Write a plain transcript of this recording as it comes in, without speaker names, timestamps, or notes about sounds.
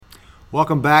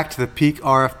Welcome back to the Peak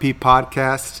RFP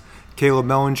podcast. Caleb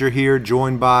Mellinger here,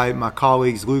 joined by my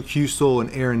colleagues Luke Husel and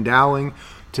Aaron Dowling.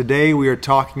 Today we are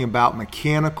talking about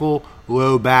mechanical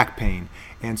low back pain.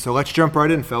 And so let's jump right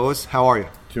in, fellas. How are you?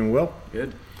 Doing well.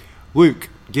 Good. Luke,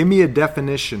 give me a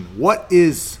definition. What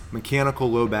is mechanical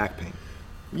low back pain?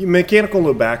 Mechanical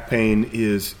low back pain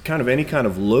is kind of any kind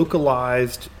of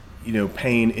localized,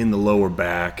 pain in the lower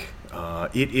back.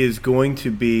 It is going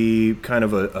to be kind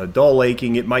of a dull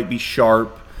aching. It might be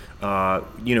sharp,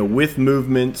 with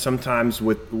movement, sometimes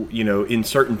with, in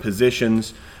certain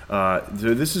positions. So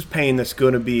this is pain that's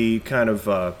going to be kind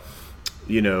of,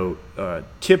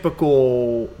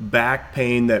 typical back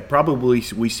pain that probably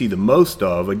we see the most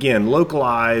of. Again,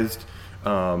 localized,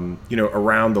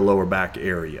 around the lower back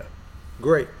area.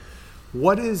 Great.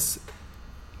 What is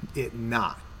it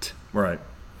not? Right.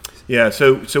 Yeah,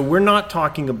 so we're not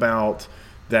talking about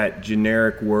that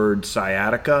generic word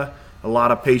sciatica. A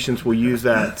lot of patients will use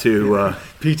that to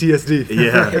PTSD.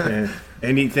 Yeah.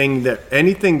 Anything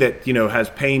that has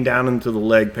pain down into the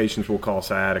leg, patients will call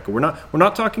sciatica. We're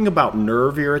not talking about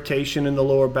nerve irritation in the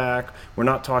lower back. We're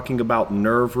not talking about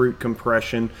nerve root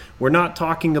compression. We're not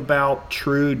talking about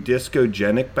true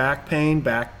discogenic back pain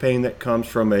that comes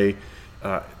from a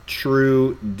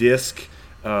true disc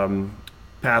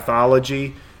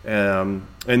pathology.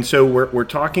 And so we're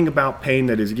talking about pain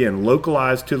that is, again,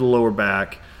 localized to the lower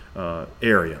back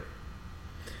area.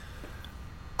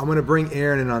 I'm going to bring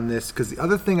Aaron in on this because the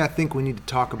other thing I think we need to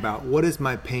talk about, what is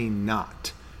my pain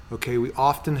not? Okay, we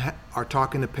often are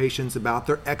talking to patients about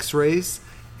their Xrays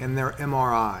and their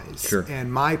MRIs. Sure.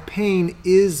 And my pain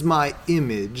is my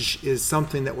image is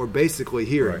something that we're basically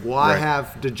hearing. Right. Well, I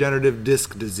have degenerative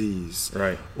disc disease.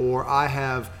 Right. Or I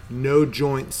have no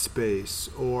joint space.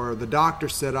 Or the doctor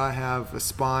said I have a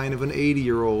spine of an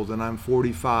 80-year-old and I'm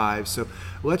 45. So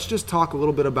let's just talk a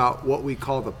little bit about what we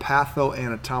call the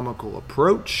patho-anatomical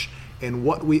approach and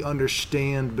what we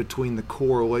understand between the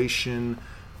correlation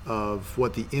of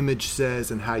what the image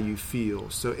says and how you feel.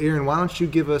 So Aaron, why don't you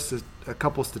give us a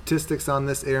couple statistics on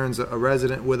this? Aaron's a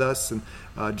resident with us and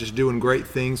just doing great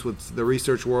things with the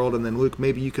research world. And then Luke,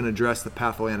 maybe you can address the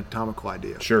patho-anatomical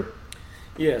idea. Sure.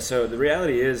 Yeah, so the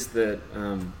reality is that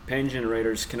pain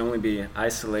generators can only be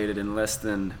isolated in less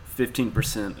than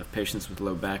 15% of patients with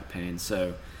low back pain.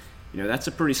 So, that's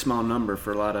a pretty small number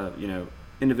for a lot of,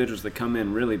 individuals that come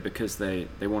in really because they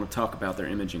want to talk about their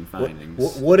imaging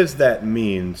findings. What does that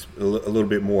mean a little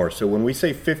bit more? So when we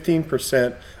say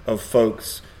 15% of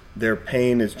folks, their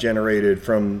pain is generated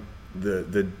from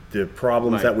the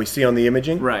problems that we see on the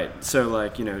imaging? Right. So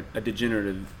like, a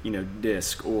degenerative,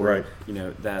 disc or, right.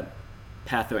 That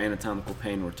patho-anatomical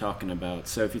pain we're talking about.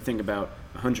 So if you think about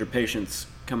 100 patients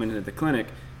coming into the clinic,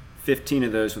 15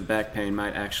 of those with back pain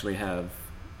might actually have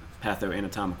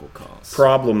patho-anatomical cause.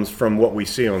 Problems from what we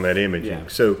see on that imaging. Yeah.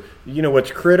 So, what's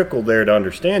critical there to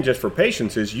understand just for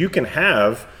patients is you can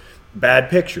have bad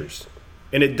pictures.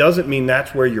 And it doesn't mean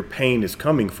that's where your pain is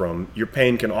coming from. Your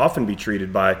pain can often be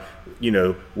treated by,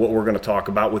 what we're going to talk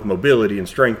about with mobility and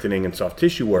strengthening and soft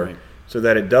tissue work. Right. So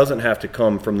that it doesn't have to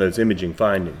come from those imaging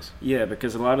findings. Yeah,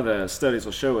 because a lot of the studies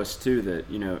will show us, too,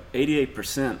 that,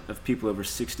 88% of people over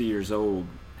 60 years old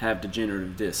have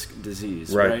degenerative disc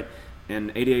disease, right?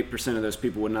 And 88% of those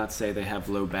people would not say they have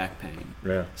low back pain.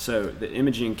 Yeah. So the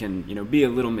imaging can, be a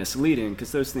little misleading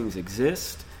because those things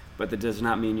exist, but that does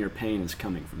not mean your pain is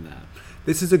coming from that.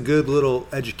 This is a good little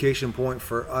education point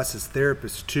for us as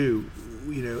therapists too.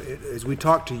 As we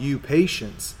talk to you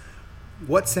patients,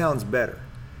 what sounds better?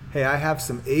 Hey, I have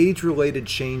some age-related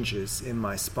changes in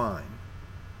my spine.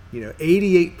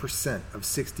 88% of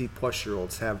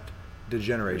 60-plus-year-olds have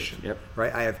degeneration. Yep.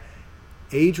 Right? I have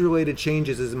age-related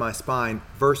changes in my spine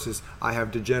versus I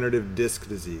have degenerative disc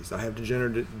disease. I have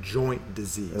degenerative joint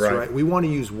disease, right? We want to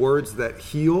use words that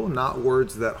heal, not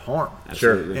words that harm.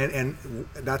 Absolutely. Sure. And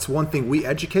that's one thing we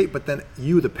educate, but then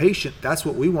you, the patient, that's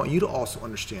what we want you to also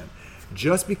understand.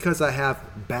 Just because I have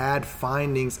bad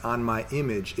findings on my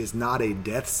image is not a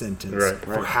death sentence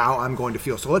for how I'm going to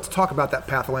feel. So let's talk about that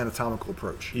patho-anatomical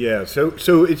approach. Yeah, so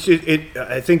it's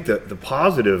I think the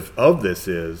positive of this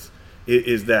is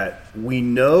that we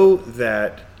know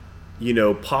that,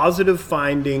 positive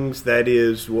findings, that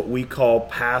is what we call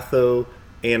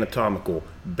patho-anatomical,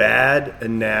 bad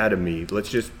anatomy. Let's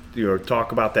just,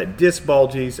 talk about that disc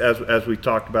bulges as we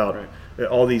talked about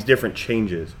all these different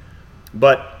changes.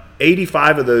 But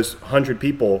 85 of those 100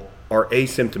 people are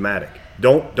asymptomatic,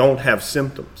 don't have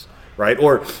symptoms. Right,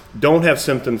 or don't have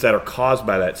symptoms that are caused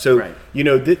by that. So,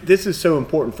 this is so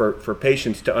important for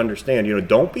patients to understand.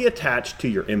 Don't be attached to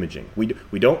your imaging.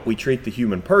 We treat the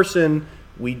human person.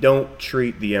 we don't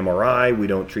treat the MRI, we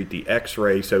don't treat the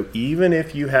X-ray. So even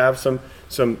if you have some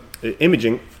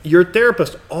imaging, your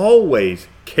therapist always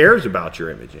cares about your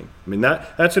imaging. I mean,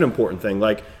 that's an important thing.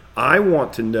 Like, I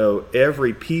want to know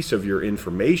every piece of your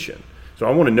information. So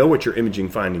I want to know what your imaging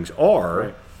findings are.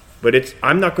 Right. But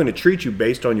I'm not going to treat you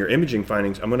based on your imaging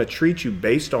findings. I'm going to treat you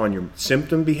based on your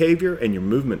symptom behavior and your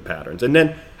movement patterns, and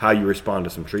then how you respond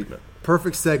to some treatment.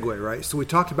 Perfect segue, right? So we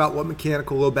talked about what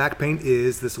mechanical low back pain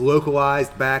is, this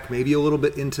localized back, maybe a little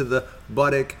bit into the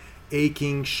buttock,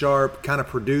 aching, sharp, kind of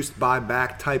produced by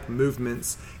back type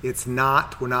movements.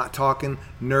 We're not talking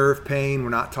nerve pain, we're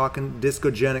not talking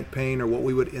discogenic pain, or what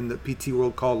we would in the PT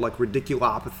world call like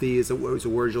radiculopathy is a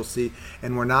word you'll see.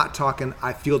 And we're not talking,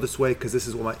 I feel this way because this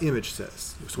is what my image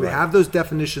says. So we have those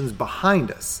definitions behind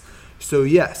us. So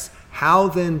yes, how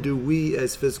then do we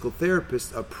as physical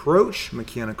therapists approach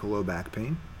mechanical low back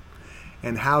pain?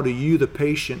 And how do you, the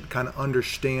patient, kind of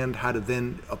understand how to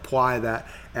then apply that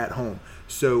at home?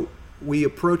 So we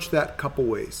approach that a couple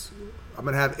ways. I'm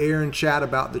going to have Aaron chat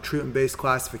about the treatment-based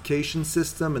classification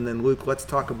system, and then Luke, let's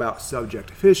talk about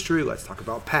subjective history, let's talk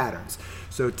about patterns.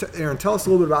 So Aaron, tell us a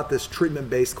little bit about this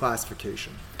treatment-based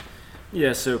classification.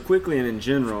 Yeah, so quickly and in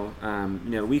general,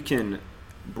 we can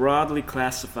broadly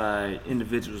classify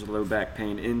individuals with low back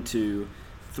pain into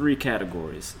 3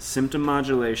 categories: symptom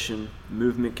modulation,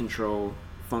 movement control,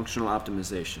 functional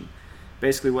optimization.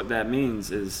 Basically what that means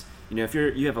is, if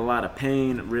you have a lot of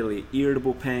pain, really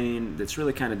irritable pain that's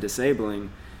really kind of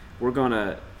disabling, we're going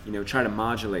to, try to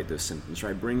modulate those symptoms,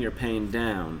 right? Bring your pain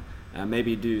down,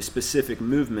 maybe do specific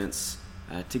movements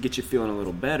to get you feeling a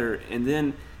little better. And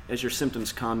then as your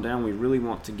symptoms calm down, we really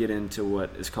want to get into what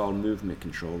is called movement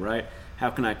control, right? How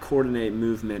can I coordinate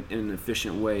movement in an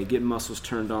efficient way, get muscles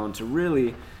turned on to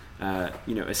really,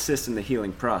 assist in the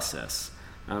healing process.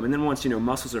 And then once,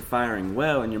 muscles are firing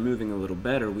well and you're moving a little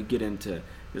better, we get into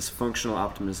this functional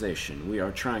optimization. We are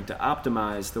trying to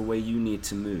optimize the way you need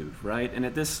to move, right? And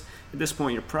at this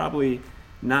point, you're probably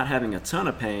not having a ton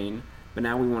of pain, but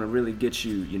now we want to really get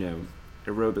you,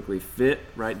 aerobically fit,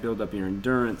 right? Build up your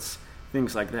endurance,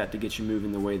 things like that to get you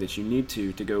moving the way that you need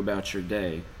to go about your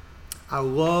day. I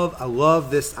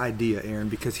love this idea, Aaron,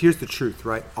 because here's the truth,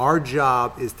 right? Our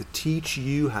job is to teach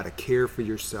you how to care for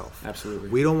yourself. Absolutely.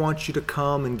 We don't want you to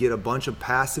come and get a bunch of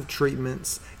passive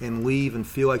treatments and leave and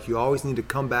feel like you always need to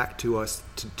come back to us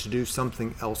to do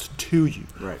something else to you.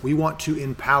 Right. We want to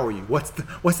empower you. What's the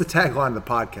tagline of the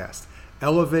podcast?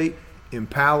 Elevate,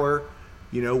 empower.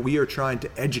 We are trying to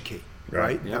educate,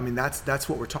 right? Yep. I mean, that's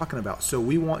what we're talking about. So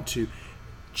we want to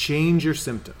change your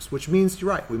symptoms, which means you're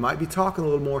right. We might be talking a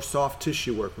little more soft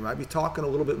tissue work. We might be talking a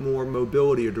little bit more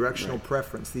mobility or directional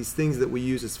preference, these things that we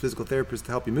use as physical therapists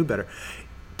to help you move better,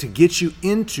 to get you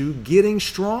into getting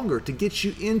stronger, to get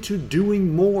you into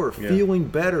doing more, feeling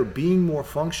better, being more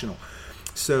functional.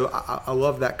 So I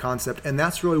love that concept. And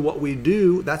that's really what we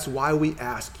do. That's why we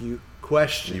ask you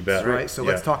questions, you bet. Right? So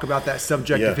let's talk about that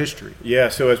subjective history. Yeah,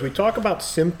 so as we talk about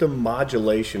symptom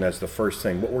modulation as the first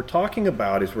thing, what we're talking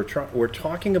about is we're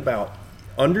talking about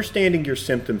understanding your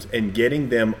symptoms and getting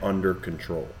them under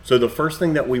control. So the first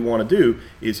thing that we want to do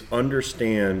is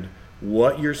understand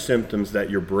what your symptoms that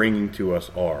you're bringing to us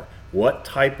are. What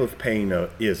type of pain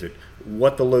is it?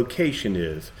 What the location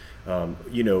is?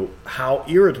 How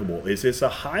irritable? Is this a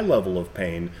high level of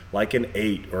pain, like an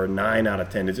 8 or a 9 out of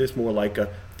 10? Is this more like a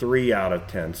 3 out of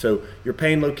 10? So your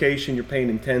pain location, your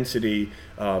pain intensity,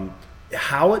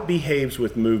 how it behaves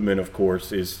with movement, of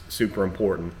course, is super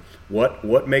important.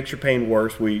 What makes your pain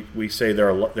worse? We say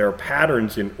there are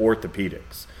patterns in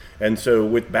orthopedics. And so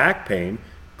with back pain,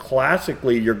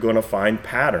 classically you're going to find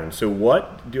patterns. So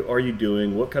what are you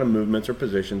doing? What kind of movements or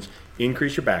positions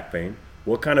increase your back pain?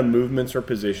 What kind of movements or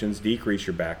positions decrease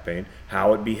your back pain?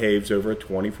 How it behaves over a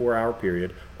 24-hour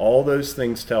period? All those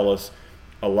things tell us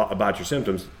a lot about your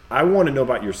symptoms. I want to know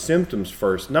about your symptoms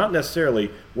first, not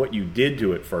necessarily what you did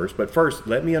to it first, but first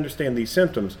let me understand these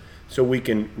symptoms so we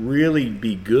can really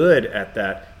be good at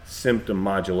that symptom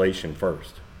modulation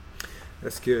first.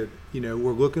 That's good.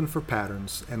 We're looking for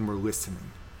patterns and we're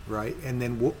listening, right? And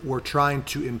then we're trying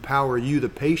to empower you, the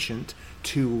patient,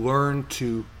 to learn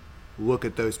to look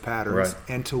at those patterns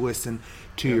and to listen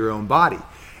to your own body.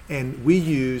 And we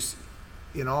use,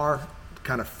 in our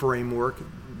kind of framework,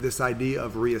 this idea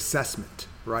of reassessment,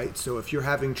 right? So if you're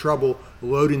having trouble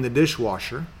loading the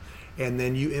dishwasher and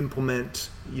then you implement,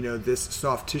 this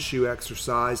soft tissue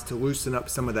exercise to loosen up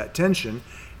some of that tension,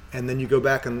 and then you go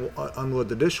back and unload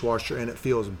the dishwasher and it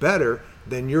feels better,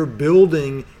 then you're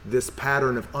building this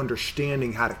pattern of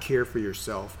understanding how to care for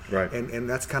yourself. Right. And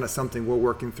that's kind of something we're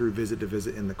working through visit to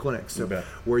visit in the clinic. So bet.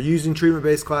 we're using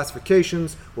treatment-based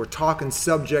classifications. We're talking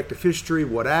subjective history,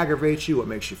 what aggravates you, what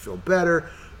makes you feel better,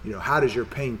 how does your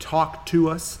pain talk to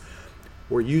us?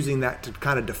 We're using that to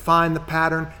kind of define the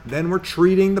pattern. Then we're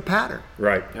treating the pattern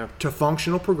Right. to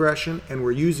functional progression, and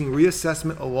we're using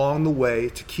reassessment along the way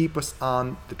to keep us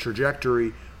on the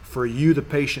trajectory for you, the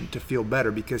patient, to feel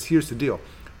better. Because here's the deal.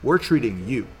 We're treating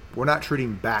you. We're not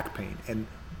treating back pain. And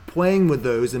playing with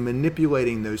those and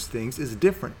manipulating those things is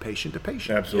different patient to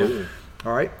patient. Absolutely.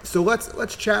 All right. So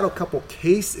let's chat a couple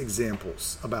case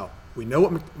examples about. We know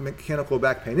what mechanical low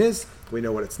back pain is. We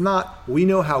know what it's not. We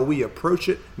know how we approach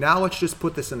it. Now let's just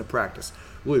put this into practice.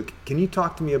 Luke, can you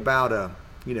talk to me about a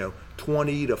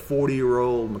 20 to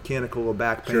 40-year-old mechanical low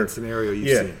back pain scenario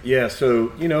you've seen? Yeah. So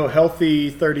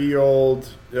healthy 30-year-old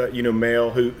male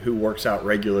who works out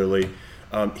regularly.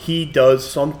 He does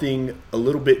something a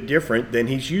little bit different than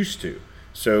he's used to.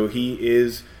 So he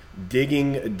is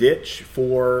digging a ditch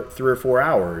for 3 or 4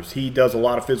 hours. He does a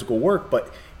lot of physical work,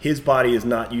 but his body is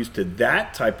not used to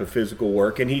that type of physical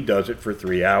work, and he does it for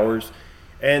 3 hours.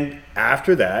 And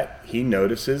after that, he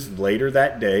notices later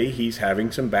that day he's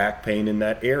having some back pain in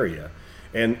that area.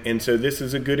 And so this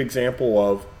is a good example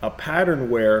of a pattern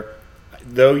where,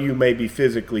 though you may be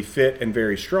physically fit and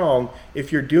very strong,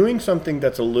 if you're doing something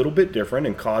that's a little bit different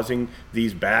and causing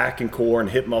these back and core and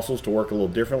hip muscles to work a little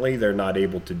differently, they're not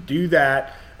able to do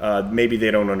that. Maybe they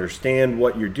don't understand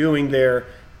what you're doing there.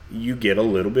 You get a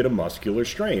little bit of muscular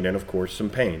strain and, of course, some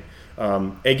pain.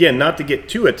 Again, not to get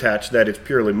too attached that it's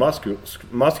purely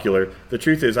muscular. The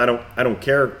truth is I don't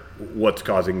care what's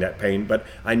causing that pain, but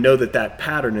I know that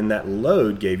pattern and that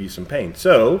load gave you some pain.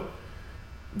 So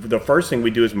the first thing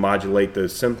we do is modulate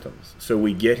those symptoms. So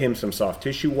we get him some soft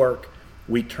tissue work.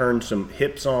 We turn some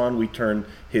hips on. We turn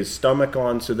his stomach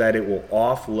on so that it will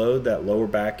offload that lower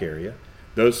back area.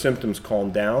 Those symptoms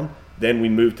calm down. Then we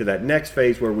move to that next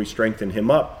phase where we strengthen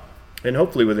him up. And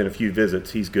hopefully within a few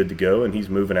visits, he's good to go and he's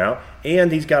moving out.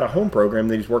 And he's got a home program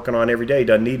that he's working on every day. He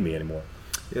doesn't need me anymore.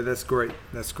 Yeah, that's great.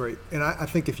 That's great. And I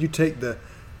think if you take the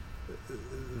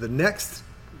next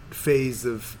phase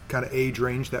of kind of age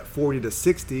range, that 40 to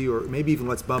 60, or maybe even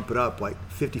let's bump it up, like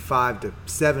 55 to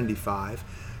 75,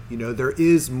 there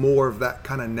is more of that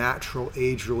kind of natural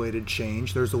age-related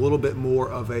change. There's a little bit more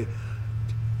of a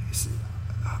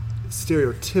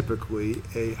stereotypically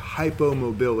a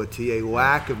hypomobility, a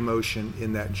lack of motion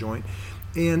in that joint,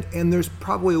 and there's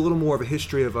probably a little more of a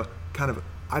history of a kind of,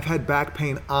 I've had back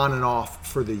pain on and off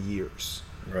for the years.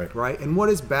 Right. And what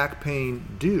does back pain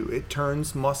do? It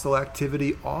turns muscle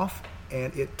activity off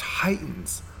and it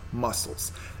tightens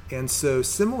muscles. And so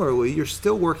similarly, you're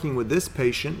still working with this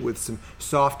patient with some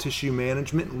soft tissue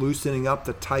management, loosening up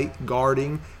the tight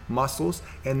guarding muscles,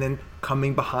 and then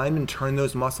coming behind and turn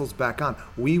those muscles back on.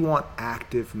 We want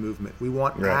active movement. We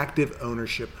want active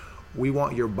ownership. We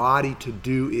want your body to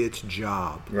do its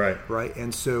job. Right.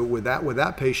 And so with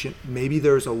that patient, maybe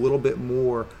there's a little bit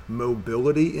more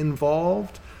mobility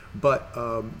involved. But,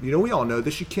 we all know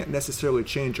this. You can't necessarily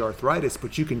change arthritis,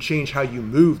 but you can change how you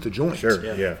move the joint. Sure,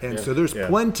 So there's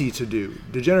plenty to do.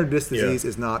 Degenerative disc disease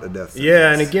is not a death sentence.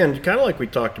 Yeah, and again, kind of like we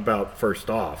talked about first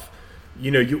off,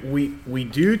 we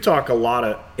do talk a lot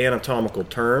of anatomical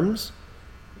terms,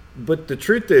 but the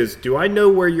truth is, do I know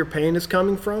where your pain is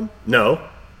coming from? No.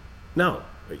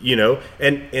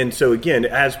 And so again,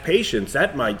 as patients,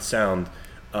 that might sound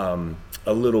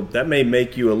that may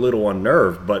make you a little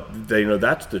unnerved, but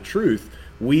that's the truth.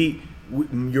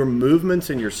 Your movements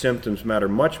and your symptoms matter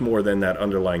much more than that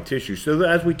underlying tissue. So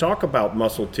as we talk about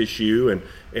muscle tissue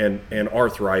and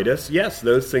arthritis, yes,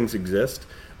 those things exist.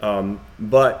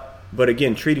 But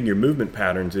again, treating your movement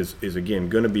patterns is again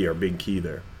going to be our big key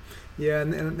there. Yeah,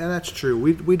 and that's true.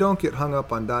 We don't get hung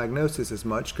up on diagnosis as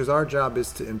much because our job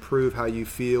is to improve how you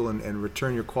feel and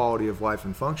return your quality of life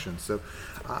and function. So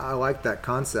I like that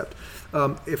concept.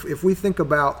 If we think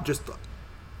about just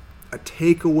a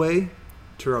takeaway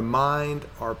to remind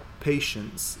our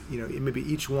patients, maybe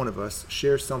each one of us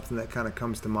shares something that kind of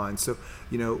comes to mind. So,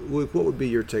 Luke, what would be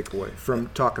your takeaway from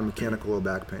talking mechanical low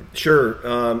back pain? Sure.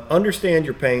 Understand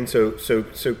your pain. So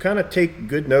kind of take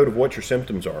good note of what your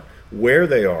symptoms are, where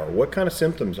they are, what kind of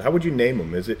symptoms, how would you name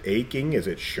them? Is it aching? Is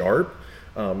it sharp?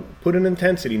 Put an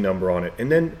intensity number on it.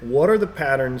 And then what are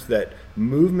the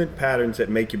movement patterns that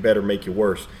make you better, make you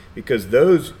worse? Because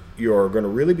those are going to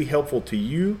really be helpful to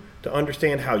you to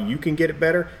understand how you can get it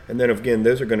better. And then again,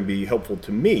 those are going to be helpful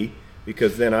to me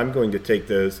because then I'm going to take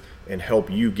those and help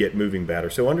you get moving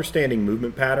better. So understanding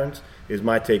movement patterns is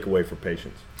my takeaway for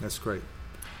patients. That's great.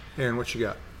 Aaron, what you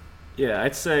got? Yeah,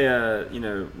 I'd say,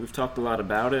 we've talked a lot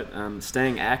about it.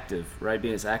 Staying active, right?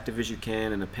 Being as active as you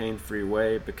can in a pain-free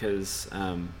way, because,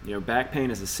 back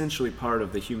pain is essentially part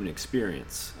of the human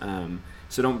experience.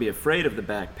 So don't be afraid of the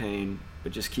back pain,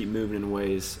 but just keep moving in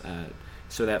ways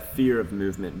so that fear of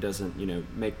movement doesn't,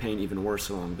 make pain even worse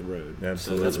along the road. Absolutely.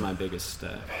 So that's my biggest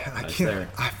there.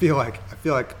 I feel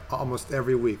like almost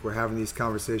every week we're having these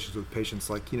conversations with patients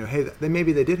like, hey,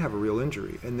 maybe they did have a real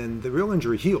injury, and then the real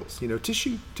injury heals.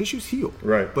 Tissues heal.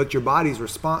 Right. But your body's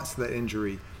response to that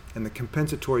injury and the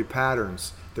compensatory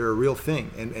patterns, they're a real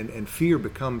thing, and fear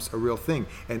becomes a real thing.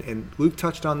 And Luke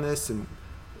touched on this, and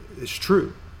it's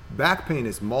true. Back pain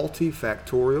is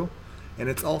multifactorial. And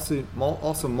it's also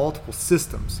multiple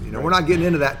systems. We're not getting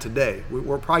into that today.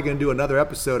 We're probably going to do another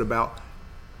episode about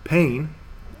pain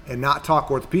and not talk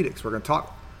orthopedics. We're going to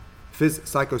talk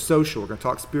psychosocial. We're going to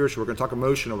talk spiritual. We're going to talk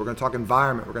emotional. We're going to talk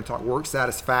environment. We're going to talk work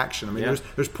satisfaction.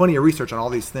 There's plenty of research on all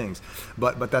these things.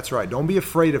 But that's right. Don't be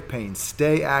afraid of pain.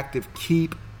 Stay active.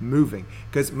 Keep moving.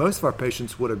 Because most of our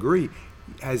patients would agree.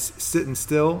 Has sitting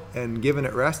still and giving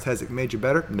it rest, has it made you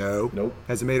better? No. Nope.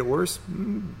 Has it made it worse?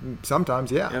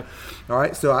 Sometimes, yeah. Yep. All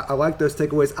right, so I like those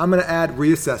takeaways. I'm going to add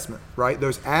reassessment, right?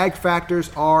 Those ag factors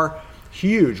are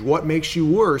huge. What makes you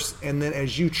worse? And then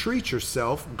as you treat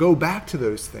yourself, go back to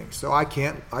those things. So I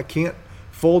can't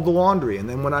fold the laundry. And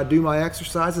then when I do my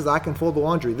exercises, I can fold the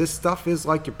laundry. This stuff is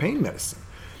like your pain medicine.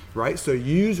 Right? So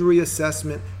use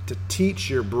reassessment to teach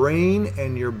your brain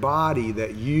and your body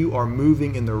that you are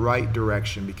moving in the right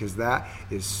direction, because that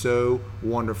is so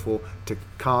wonderful to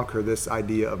conquer this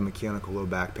idea of mechanical low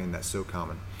back pain that's so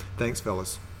common. Thanks,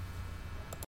 fellas.